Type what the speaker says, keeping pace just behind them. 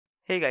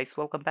Hey guys,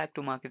 welcome back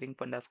to Marketing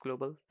Fundas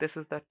Global. This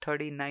is the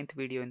 39th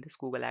video in this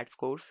Google Ads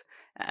course,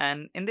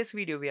 and in this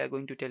video we are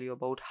going to tell you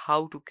about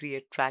how to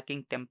create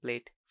tracking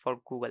template for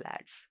Google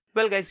Ads.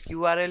 Well guys,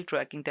 URL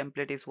tracking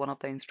template is one of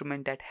the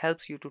instruments that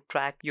helps you to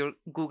track your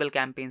Google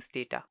campaigns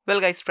data.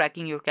 Well guys,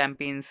 tracking your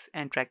campaigns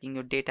and tracking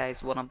your data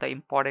is one of the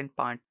important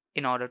part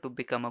in order to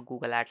become a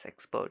Google Ads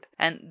expert.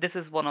 And this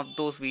is one of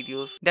those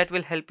videos that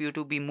will help you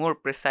to be more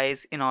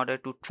precise in order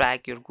to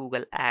track your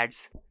Google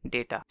Ads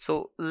data.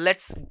 So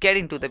let's get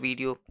into the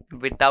video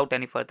without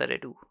any further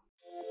ado.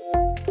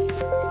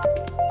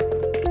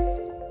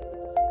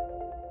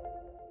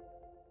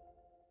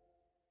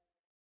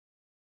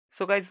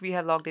 So guys, we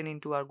have logged in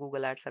into our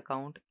Google Ads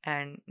account,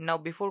 and now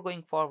before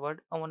going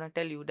forward, I want to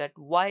tell you that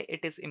why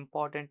it is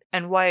important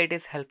and why it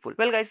is helpful.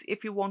 Well guys,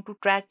 if you want to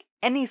track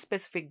any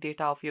specific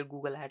data of your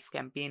Google Ads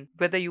campaign,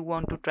 whether you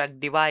want to track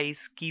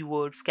device,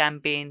 keywords,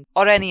 campaign,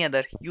 or any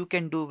other, you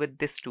can do with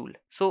this tool.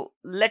 So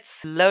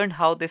let's learn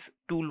how this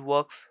tool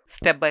works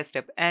step by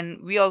step, and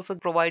we also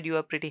provide you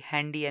a pretty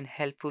handy and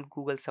helpful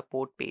Google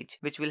support page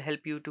which will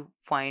help you to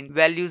find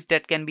values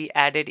that can be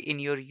added in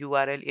your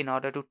URL in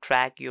order to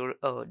track your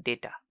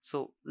data.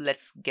 So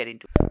let's get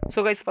into it.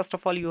 So guys, first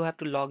of all, you have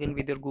to log in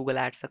with your Google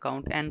Ads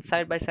account, and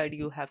side by side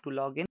you have to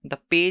log in the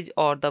page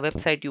or the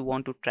website you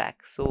want to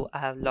track. So I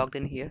have logged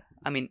in here.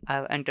 I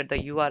have entered the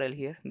URL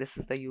here. This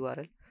is the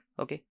URL,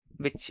 okay,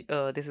 which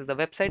this is the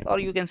website, or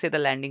you can say the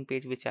landing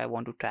page which I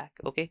want to track,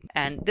 okay.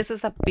 And this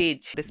is the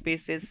page. This page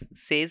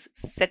says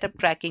setup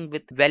tracking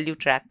with value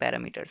track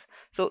parameters.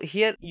 So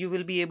here you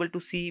will be able to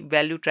see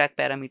value track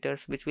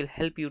parameters which will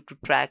help you to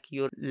track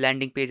your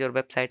landing page or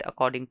website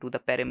according to the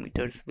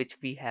parameters which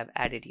we have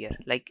added here,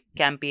 like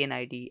campaign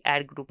ID,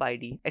 ad group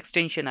ID,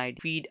 extension ID,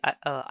 feed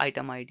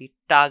item ID,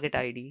 target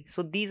ID.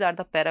 So these are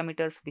the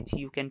parameters which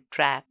you can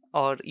track,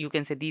 or you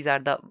can say these are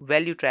the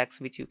value tracks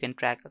which you can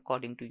track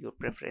according to your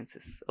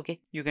preferences, okay.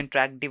 You can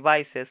track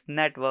devices,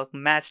 network,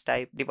 match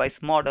type,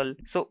 device model.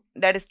 So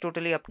that is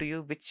totally up to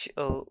you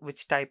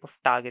which type of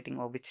targeting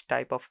or which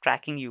type of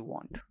tracking you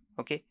want,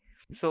 okay.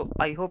 So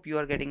I hope you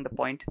are getting the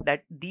point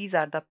that these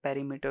are the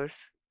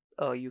parameters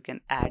you can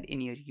add in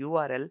your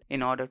URL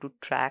in order to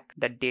track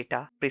the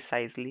data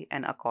precisely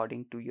and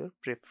according to your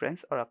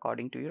preference or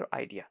according to your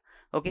idea,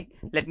 okay.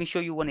 Let me show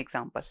you one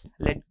example.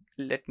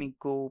 Let me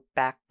go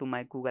back to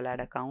my Google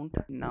Ad account.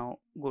 Now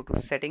go to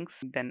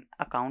settings, then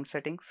account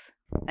settings,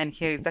 and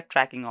here is the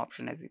tracking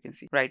option. As you can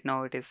see right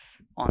now it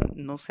is on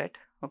no set,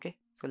 okay.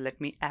 So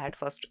let me add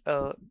first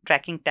a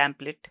tracking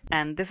template,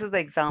 and this is the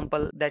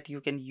example that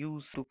you can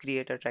use to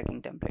create a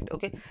tracking template,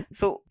 okay.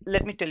 So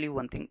let me tell you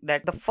one thing,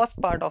 that the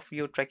first part of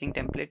your tracking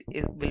template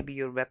will be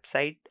your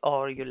website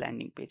or your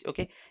landing page,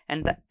 okay,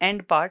 and the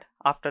end part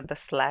after the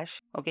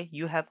slash, okay,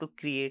 you have to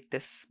create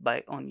this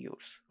by on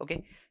yours,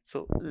 okay.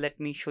 So let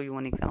me show you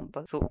one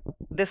example. So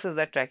this is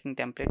the tracking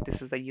template.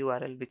 This is the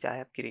URL which I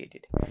have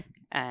created,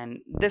 and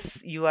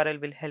this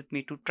URL will help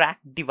me to track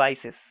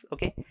devices,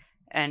 okay.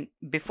 And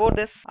before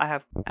this I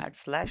have to add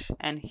slash,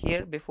 and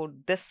here before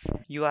this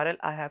URL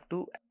I have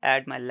to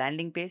add my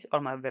landing page or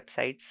my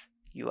website's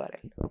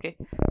URL, okay.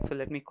 So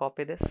let me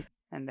copy this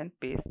and then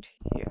paste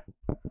here.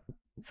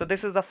 So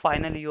this is the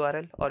final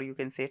URL, or you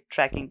can say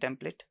tracking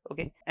template,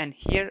 okay. And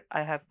here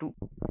I have to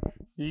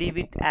leave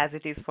it as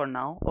it is for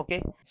now,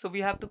 okay. So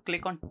we have to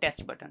click on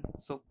test button.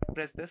 So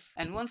press this,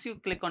 and once you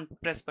click on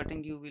test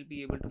button you will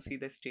be able to see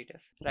the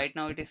status. Right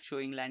now it is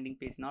showing landing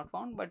page not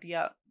found, but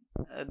yeah,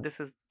 this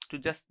is to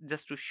just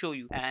to show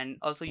you. And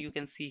also you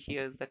can see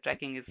here the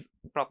tracking is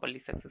properly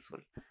successful,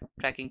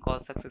 tracking call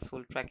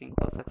successful, tracking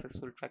call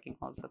successful, tracking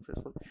call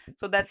successful.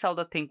 So that's how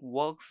the thing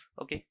works,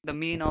 okay. The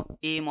main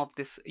aim of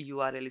this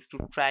URL is to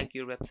track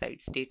your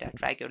website's data,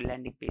 track your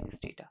landing page's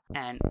data,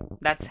 and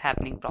that's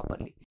happening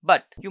properly.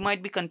 But you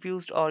might be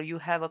confused, or you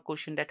have a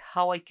question that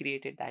how I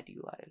created that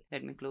URL.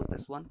 Let me close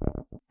this one,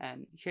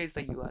 and here's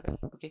the URL,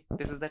 okay.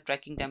 This is the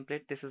tracking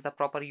template. This is the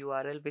proper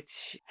URL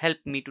which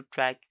helped me to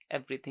track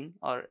everything,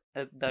 or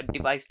the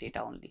device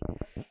data only.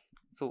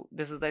 So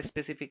this is the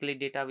specifically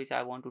data which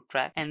I want to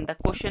track, and the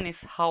question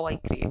is how I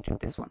created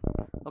this one,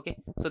 okay.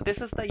 So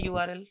this is the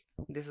URL,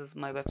 this is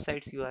my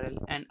website's URL,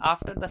 and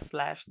after the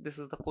slash this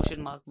is the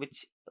question mark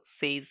which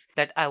says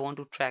that I want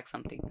to track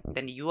something,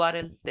 then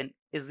URL, then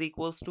is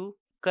equals to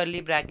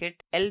curly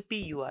bracket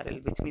LP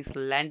URL, which means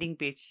landing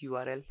page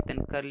URL,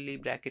 then curly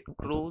bracket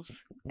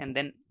close, and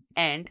then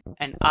end.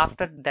 And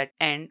after that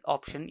end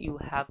option you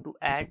have to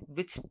add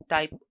which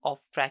type of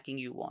tracking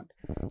you want.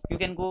 You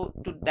can go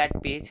to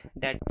that page,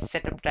 that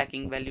setup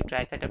tracking, value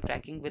track, setup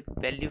tracking with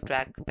value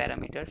track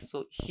parameters.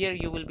 So here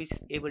you will be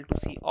able to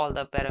see all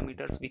the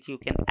parameters which you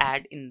can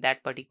add in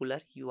that particular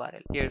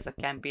URL. Here's the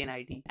campaign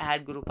ID,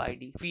 ad group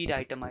ID, feed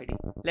item ID.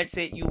 Let's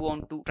say you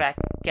want to track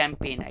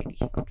campaign ID,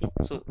 okay.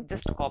 So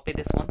just copy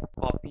this one,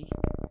 copy,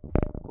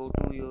 go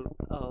to your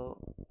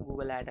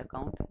Google Ad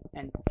account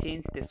and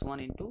change this one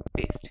into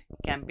paste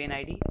campaign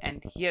ID,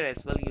 and here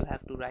as well you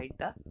have to write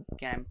the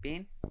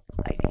campaign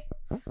ID.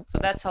 So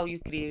that's how you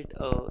create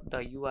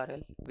the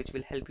URL which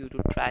will help you to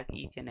track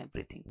each and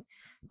everything,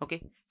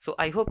 Okay, so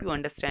I hope you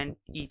understand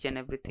each and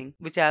everything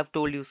which I have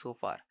told you so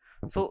far.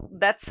 So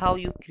that's how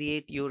you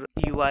create your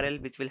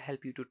URL which will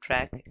help you to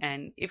track.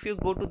 And if you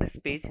go to this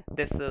page,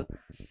 this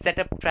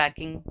setup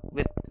tracking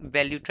with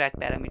value track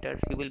parameters,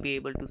 you will be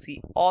able to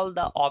see all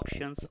the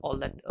options, all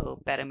the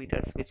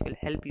parameters which will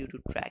help you to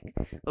track.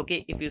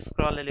 Okay, if you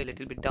scroll a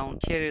little bit down,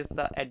 here is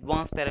the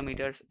advanced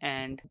parameters,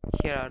 and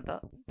here are the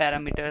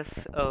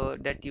parameters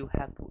that you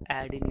have to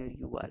add in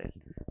your URL.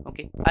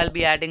 Okay, I'll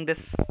be adding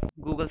this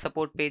Google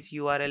support page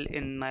URL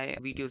in my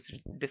video's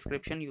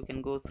description. You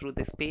can go through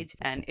this page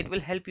and it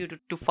will help you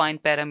to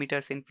find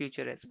parameters in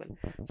future as well.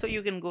 So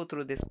you can go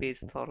through this page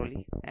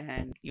thoroughly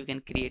and you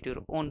can create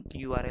your own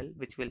URL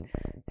which will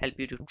help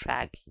you to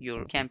track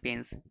your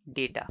campaigns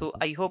data. So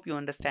I hope you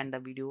understand the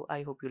video.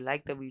 I hope you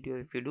like the video.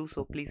 If you do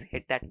so, please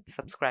hit that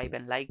subscribe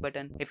and like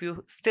button. If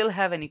you still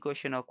have any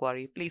question or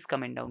query, please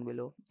comment down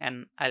below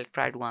and I'll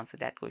try to answer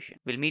that question.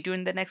 We'll meet you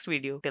in the next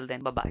video. Till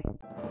then, bye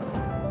bye.